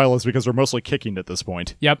both good pilots because they're mostly kicking at this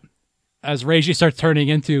point. Yep. As Reiji starts turning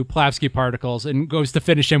into Plavsky particles and goes to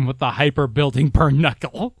finish him with the hyper-building burn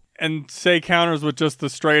knuckle. And Sei counters with just the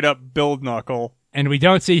straight-up build knuckle. And we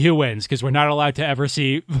don't see who wins, because we're not allowed to ever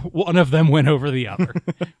see one of them win over the other.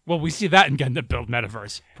 Well, we see that in Gundam Build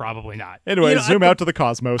Metaverse. Probably not. Anyway, zoom out to the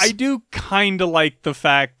cosmos. I do kind of like the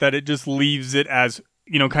fact that it just leaves it as,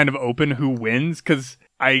 kind of open who wins, because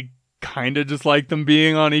I kind of just like them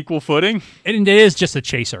being on equal footing. And it is just a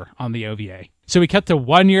chaser on the OVA. So we cut to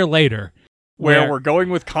 1 year later. Where we're going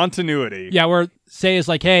with continuity. Yeah, where Sei is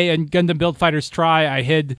like, hey, in Gundam Build Fighters Try, I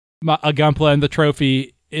hid a Gunpla and the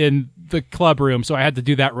trophy in the club room, so I had to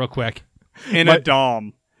do that real quick. In a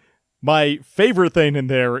dom. My favorite thing in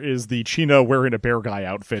there is the China wearing a Bearguy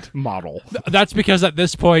outfit model. That's because at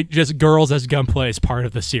this point, just girls as Gunpla is part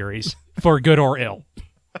of the series, for good or ill.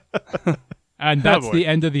 And that's the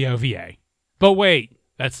end of the OVA. But wait,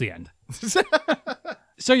 that's the end.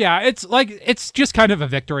 So yeah, it's just kind of a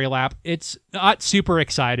victory lap. It's not super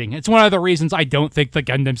exciting. It's one of the reasons I don't think the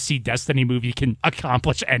Gundam Seed Destiny movie can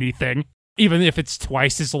accomplish anything, even if it's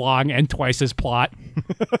twice as long and twice as plot.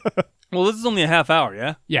 Well, this is only a half hour,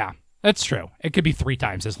 yeah? Yeah, that's true. It could be 3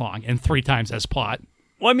 times as long and 3 times as plot.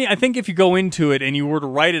 Well, I mean, I think if you go into it and you were to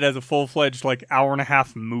write it as a full-fledged, hour and a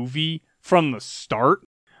half movie from the start,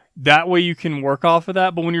 that way you can work off of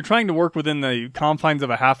that. But when you're trying to work within the confines of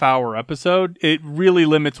a half-hour episode, it really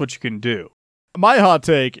limits what you can do. My hot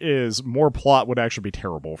take is more plot would actually be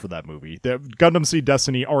terrible for that movie. The Gundam Seed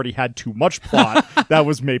Destiny already had too much plot. That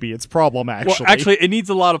was maybe its problem, actually. Well, actually, it needs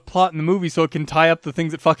a lot of plot in the movie so it can tie up the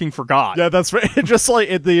things it fucking forgot. Yeah, that's right. Just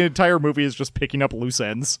like the entire movie is just picking up loose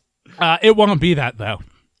ends. It won't be that, though.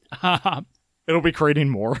 It'll be creating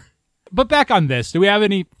more. But back on this, do we have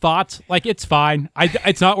any thoughts? It's fine.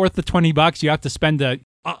 It's not worth the $20. You have to spend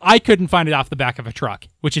I couldn't find it off the back of a truck,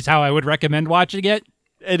 which is how I would recommend watching it.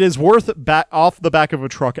 It is worth off the back of a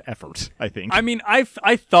truck effort, I think. I mean, I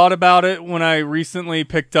thought about it when I recently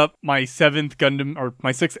picked up my 7th Gundam, or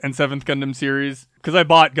my 6th and 7th Gundam series, because I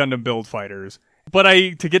bought Gundam Build Fighters. But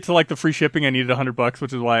to get to the free shipping, I needed $100,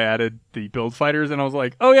 which is why I added the Build Fighters, and I was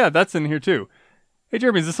like, oh yeah, that's in here too. Hey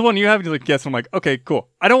Jeremy, is this the one you have? And he's like, yes. I'm like, okay, cool.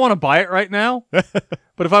 I don't want to buy it right now,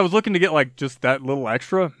 but if I was looking to get just that little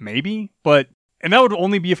extra, maybe. And that would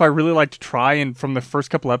only be if I really liked to try, and from the first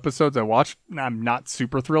couple episodes I watched, I'm not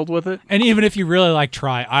super thrilled with it. And even if you really like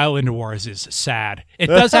Try, Island Wars is sad. It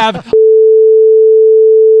does have...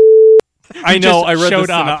 I know, I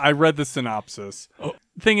read the synopsis.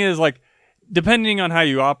 Thing is, depending on how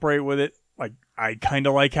you operate with it, I kind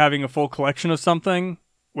of like having a full collection of something,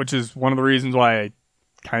 which is one of the reasons why I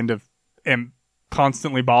kind of am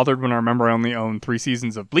constantly bothered when I remember I only own 3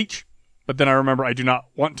 seasons of Bleach. But then I remember I do not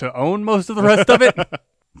want to own most of the rest of it.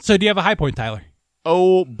 So do you have a high point, Tyler?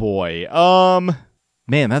 Oh boy.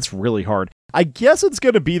 Man, that's really hard. I guess it's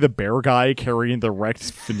going to be the Bearguy carrying the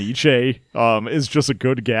wrecked Fenice. Is just a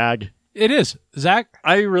good gag. It is. Zach?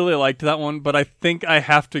 I really liked that one, but I think I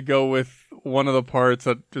have to go with one of the parts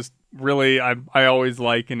that just really I always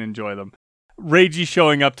like and enjoy them. Reiji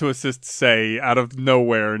showing up to assist Sei out of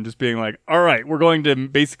nowhere and just being like, all right, we're going to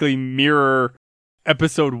basically mirror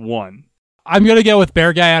episode 1. I'm going to go with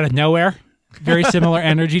Bearguy out of nowhere. Very similar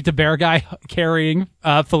energy to Bearguy carrying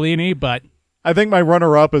Fellini, but... I think my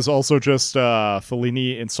runner-up is also just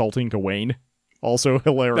Fellini insulting Gawain. Also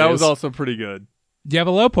hilarious. That was also pretty good. Do you have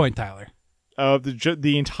a low point, Tyler?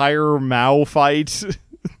 The entire Mao fight.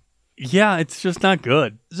 Yeah, it's just not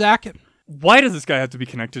good. Zach? Why does this guy have to be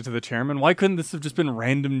connected to the chairman? Why couldn't this have just been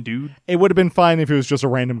random dude? It would have been fine if it was just a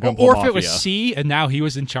random Gunpla Or if Mafia. it was C, and now he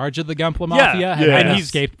was in charge of the Gunpla Mafia, and he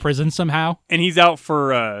escaped prison somehow. And he's out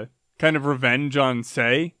for kind of revenge on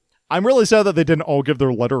Sei. I'm really sad that they didn't all give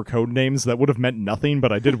their letter code names. That would have meant nothing,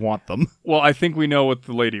 but I did want them. Well, I think we know what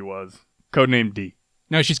the lady was. Codename D.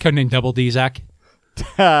 No, she's codenamed Double D, Zach.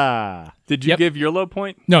 Did you give your low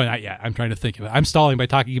point? No, not yet. I'm trying to think of it. I'm stalling by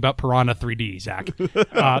talking about Piranha 3D, Zach.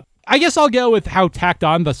 I guess I'll go with how tacked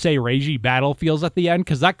on the Seiragi battle feels at the end,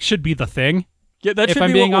 because that should be the thing. Yeah, that if should I'm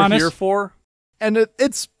be being what we're honest. here for. And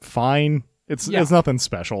it's fine. It's nothing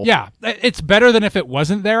special. Yeah, it's better than if it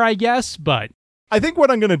wasn't there, I guess, but... I think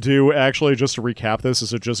what I'm going to do, actually, just to recap this, is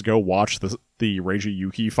to just go watch the Reiji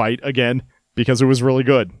Yuki fight again, because it was really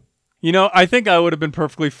good. You know, I think I would have been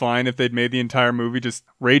perfectly fine if they'd made the entire movie just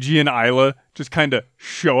Reiji and Isla just kind of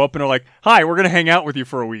show up and are like, hi, we're going to hang out with you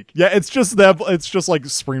for a week. Yeah, it's just them. It's just like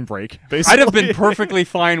spring break, basically. I'd have been perfectly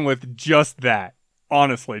fine with just that.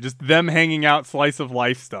 Honestly, just them hanging out slice of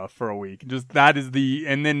life stuff for a week. Just that is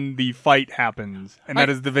and then the fight happens, and that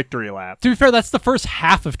is the victory lap. To be fair, that's the first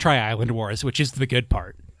half of Tri-Island Wars, which is the good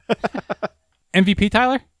part. MVP,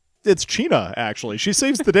 Tyler? It's China, actually. She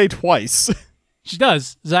saves the day twice. She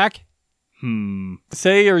does. Zach?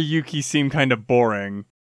 Sei or Yuki seem kind of boring,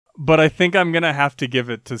 but I think I'm going to have to give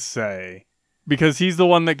it to Sei. Because he's the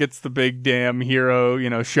one that gets the big damn hero,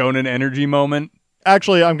 shonen energy moment.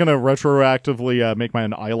 Actually, I'm going to retroactively make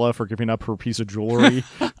mine Isla for giving up her piece of jewelry.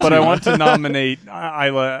 But I want to nominate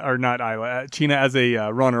China as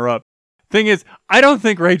a runner-up. Thing is, I don't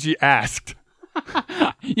think Reiji asked.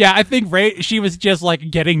 Yeah, I think she was just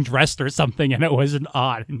like getting dressed or something, and it wasn't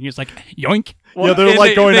odd. And he was like, yoink. Well, yeah, they're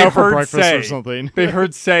like going out for breakfast or something. They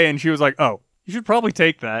heard Sei, and she was like, oh, you should probably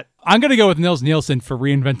take that. I'm going to go with Nil Nielson for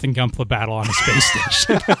reinventing Gunpla Battle on a space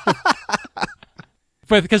station.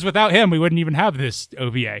 Because without him, we wouldn't even have this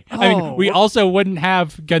OVA. I mean, we also wouldn't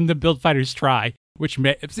have Gundam Build Fighters Try, which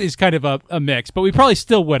is kind of a mix, but we probably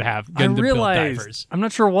still would have Gundam Build Divers. I'm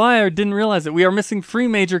not sure why I didn't realize it. We are missing 3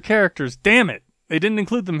 major characters. Damn it. They didn't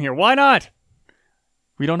include them here. Why not?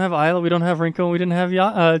 We don't have Isla, we don't have Rinko, and we didn't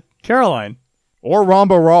have Caroline. Or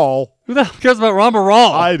Ramba Rawl. Who the hell cares about Ramba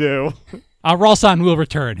Rawl? I do. Rawl-san will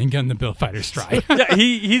return in Gundam Build Fighters Try. Yeah,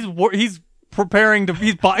 he's preparing to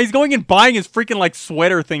he's going and buying his freaking like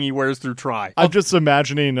sweater thing he wears through Try. I'm just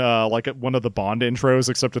imagining like one of the Bond intros,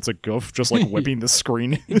 except it's a goof just like whipping the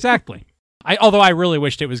screen. Exactly. Although I really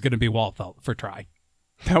wished it was going to be Walfelt for Try.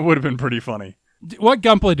 That would have been pretty funny. What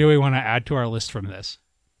Gunpla do we want to add to our list from this?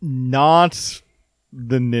 Not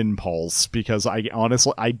the Nin Pulse, because I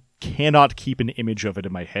cannot keep an image of it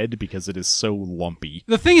in my head because it is so lumpy.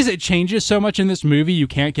 The thing is, it changes so much in this movie, you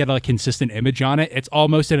can't get a consistent image on it. It's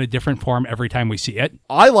almost in a different form every time we see it.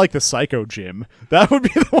 I like the Psycho Gym. That would be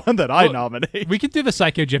the one that I nominate. We could do the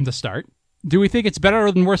Psycho Gym to start. Do we think it's better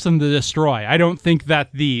or worse than the Destroy? I don't think that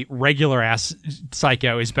the regular-ass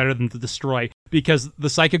Psycho is better than the Destroy, because the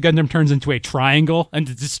Psycho Gundam turns into a triangle, and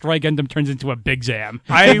the Destroy Gundam turns into a Big Zam.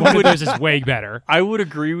 One of those is way better. I would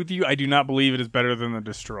agree with you. I do not believe it is better than the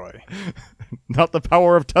Destroy. Not the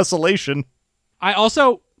power of tessellation. I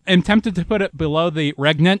also am tempted to put it below the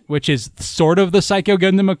Regnant, which is sort of the Psycho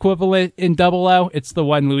Gundam equivalent in Double O. It's the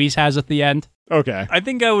one Louise has at the end. Okay. I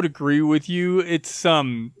think I would agree with you. It's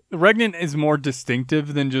Regnant is more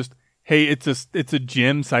distinctive than just, hey, it's a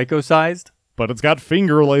gym psycho-sized. But it's got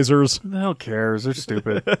finger lasers. Who the hell cares? They're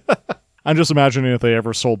stupid. I'm just imagining if they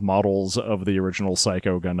ever sold models of the original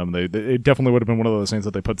Psycho Gundam, it definitely would have been one of those things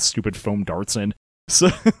that they put stupid foam darts in. So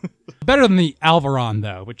better than the Alvaron,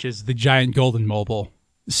 though, which is the giant golden mobile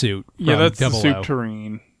suit. Yeah, that's the Double O. Soup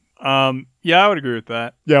Tureen. Yeah, I would agree with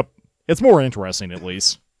that. Yep. It's more interesting, at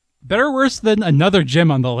least. Better or worse than another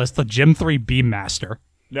gym on the list, the Gym 3 Beam Master.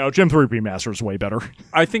 No, Gym 3 Beam Master is way better.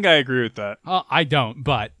 I think I agree with that. I don't,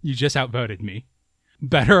 but you just outvoted me.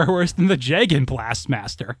 Better or worse than the Jagan Blast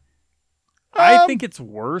Master? I think it's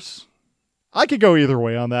worse. I could go either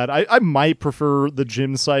way on that. I might prefer the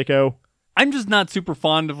Gym Psycho. I'm just not super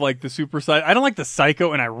fond of like the Super Psycho. I don't like the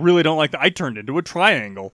Psycho, and I really don't like I turned into a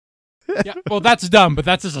triangle. Yeah, well, that's dumb, but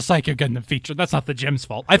that's just a Psycho Gundam feature. That's not the Gym's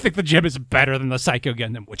fault. I think the Gym is better than the Psycho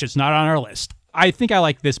Gundam, which is not on our list. I think I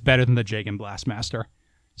like this better than the Jagan Blast Master.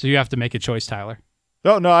 So you have to make a choice, Tyler.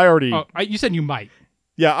 Oh, no, I already... Oh, you said you might.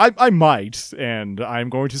 Yeah, I might, and I'm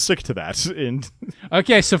going to stick to that.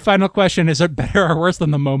 Okay, so final question. Is it better or worse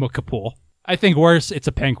than the Momoka Pool? I think worse, it's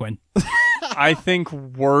a penguin. I think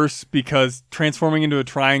worse because transforming into a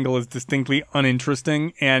triangle is distinctly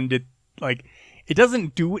uninteresting, and it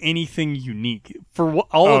doesn't do anything unique. For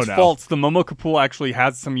all its faults, the Momoka Pool actually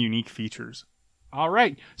has some unique features. All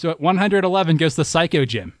right. So at 111 goes the Psycho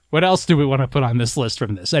Gym. What else do we want to put on this list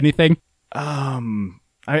from this? Anything?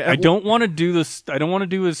 I don't want to do this. I don't want to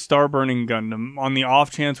do a Star Burning Gundam on the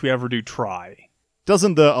off chance we ever do Try.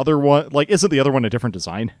 Doesn't the other one, isn't the other one a different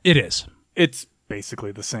design? It is. It's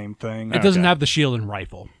basically the same thing. It doesn't have the shield and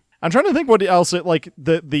rifle. I'm trying to think what else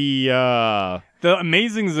the The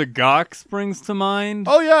Amazing Zagok springs to mind.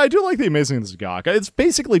 Oh yeah, I do like the Amazing Zagok. It's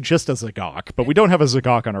basically just a Zagok, but we don't have a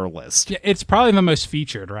Zagok on our list. Yeah, it's probably the most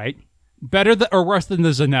featured, right? Better or worse than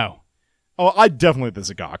the Zeno? Oh, I definitely the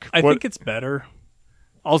Zagok. I think it's better.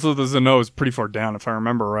 Also, the Zeno is pretty far down, if I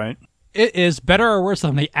remember right. It is better or worse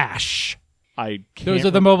than the Ash. Those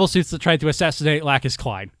are the mobile suits that tried to assassinate Lacus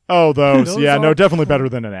Klein. Oh, those. Yeah, no, definitely better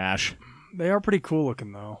than an Ash. They are pretty cool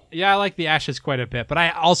looking, though. Yeah, I like the Ashes quite a bit, but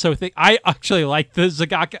I also think I actually like the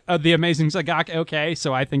Zagok, the Amazing Zagok. Okay,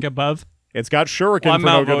 so I think above. It's got Shuriken I'm for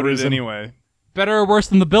no good outvoted reason. anyway. Better or worse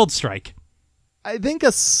than the Build Strike? I think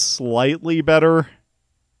a slightly better.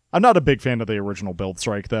 I'm not a big fan of the original Build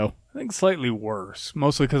Strike, though. I think slightly worse,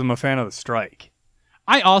 mostly because I'm a fan of the Strike.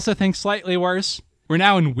 I also think slightly worse. We're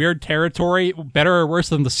now in weird territory. Better or worse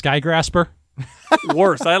than the Skygrasper?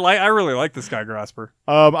 Worse. I really like the Skygrasper.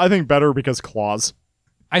 I think better because claws.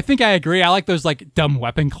 I think I agree. I like those like dumb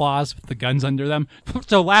weapon claws with the guns under them.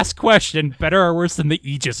 So last question, better or worse than the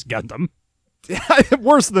Aegis Gundam?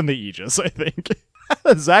 Worse than the Aegis, I think.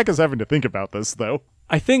 Zach is having to think about this, though.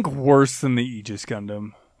 I think worse than the Aegis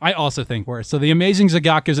Gundam. I also think worse. So the Amazing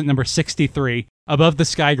Zagok is at number 63, above the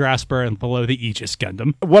Skygrasper and below the Aegis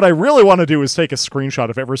Gundam. What I really want to do is take a screenshot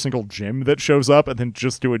of every single gym that shows up and then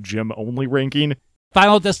just do a gym-only ranking.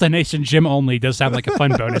 Final Destination Gym Only does sound like a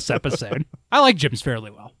fun bonus episode. I like gyms fairly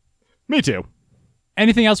well. Me too.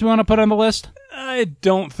 Anything else we want to put on the list? I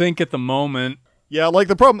don't think at the moment. Yeah, like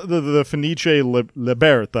the problem, the Fenice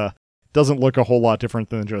Liberta doesn't look a whole lot different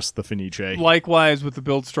than just the Fenice. Likewise with the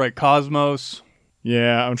Build Strike Cosmos.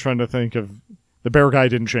 Yeah, I'm trying to think of... The Bearguy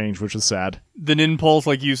didn't change, which is sad. The Ninpulse,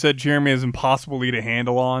 like you said, Jeremy, is impossible to get a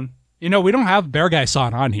handle on. You know, we don't have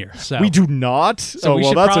Bearguy-san on here, so... We do not? So we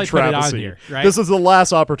well, should that's probably a travesty. put it on here, right? This is the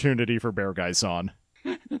last opportunity for Bearguy-san.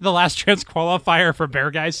 The last chance qualifier for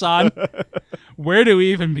Bearguy-san? Where do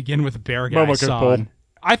we even begin with Bearguy-san? Momokapool.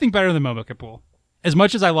 I think better than Momokapool. As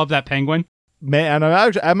much as I love that penguin. Man,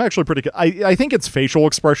 I'm actually pretty... I think its facial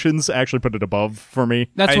expressions actually put it above for me.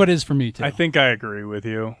 That's what it is for me, too. I think I agree with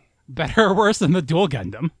you. Better or worse than the Dual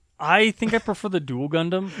Gundam? I think I prefer the Dual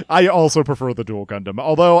Gundam. I also prefer the Dual Gundam,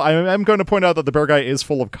 although I'm going to point out that the Bearguy is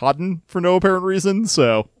full of cotton for no apparent reason,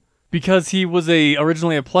 so... Because he was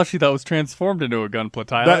originally a plushie that was transformed into a gunpla,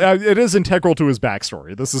 Tyler. It is integral to his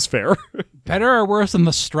backstory. This is fair. Better or worse than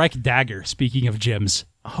the Strike Dagger, speaking of gyms?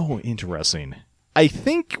 Oh, interesting. I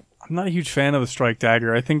think... I'm not a huge fan of the Strike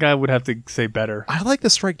Dagger. I think I would have to say better. I like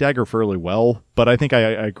the Strike Dagger fairly well, but I think I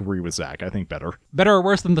agree with Zach. I think better. Better or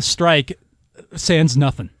worse than the Strike sans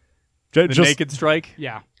nothing? The Naked Strike?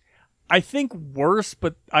 Yeah. I think worse,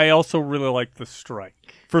 but I also really like the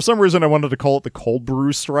Strike. For some reason, I wanted to call it the Cold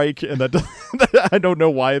Brew Strike, and that I don't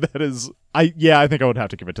know why that is. I think I would have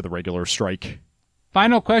to give it to the regular Strike.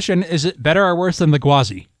 Final question, is it better or worse than the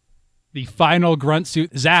Gwazi? The final grunt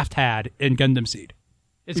suit Zaft had in Gundam Seed.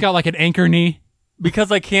 It's got like an anchor knee.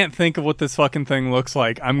 Because I can't think of what this fucking thing looks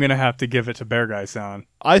like, I'm going to have to give it to Bearguy-san.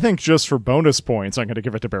 I think just for bonus points, I'm going to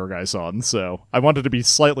give it to Bearguy-san, so I wanted to be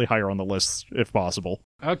slightly higher on the list, if possible.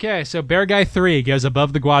 Okay, so Bearguy 3 goes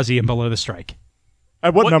above the Gwazi and below the Strike.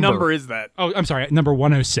 At what number? Number is that? Oh, I'm sorry, number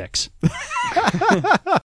 106.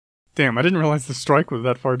 Damn, I didn't realize the Strike was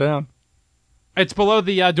that far down. It's below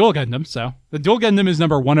the Dual Gundam, so the Dual Gundam is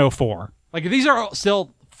number 104. Like, these are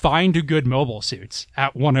still fine to good mobile suits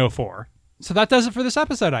at 104. So that does it for this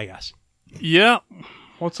episode, I guess. Yeah.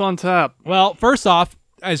 What's on tap? Well, first off,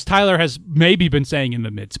 as Tyler has maybe been saying in the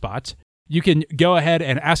mid-spots, you can go ahead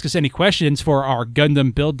and ask us any questions for our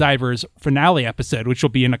Gundam Build Divers finale episode, which will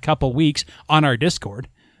be in a couple weeks on our Discord.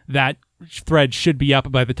 That thread should be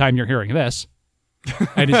up by the time you're hearing this.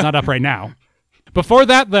 And it's not up right now. Before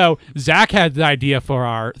that, though, Zach had the idea for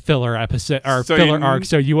our filler episode, our filler arc.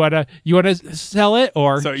 So you wanna sell it,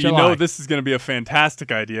 or so this is gonna be a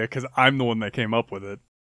fantastic idea because I'm the one that came up with it.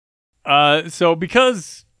 So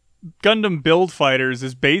because Gundam Build Fighters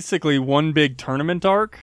is basically one big tournament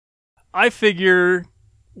arc, I figure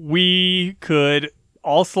we could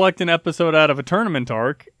all select an episode out of a tournament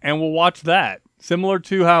arc, and we'll watch that. Similar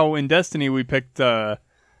to how in Destiny we picked.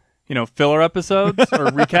 Filler episodes or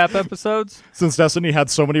recap episodes. Since Destiny had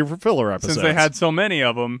so many filler episodes. Since they had so many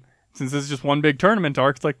of them, since this is just one big tournament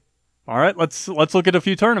arc, it's like, all right, let's look at a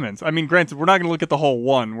few tournaments. I mean, granted, we're not going to look at the whole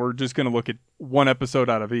one. We're just going to look at one episode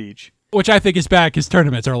out of each. Which I think is bad because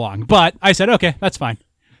tournaments are long. But I said, okay, that's fine.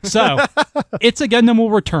 So, It's a Gundam will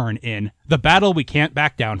return in The Battle We Can't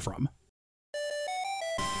Back Down From.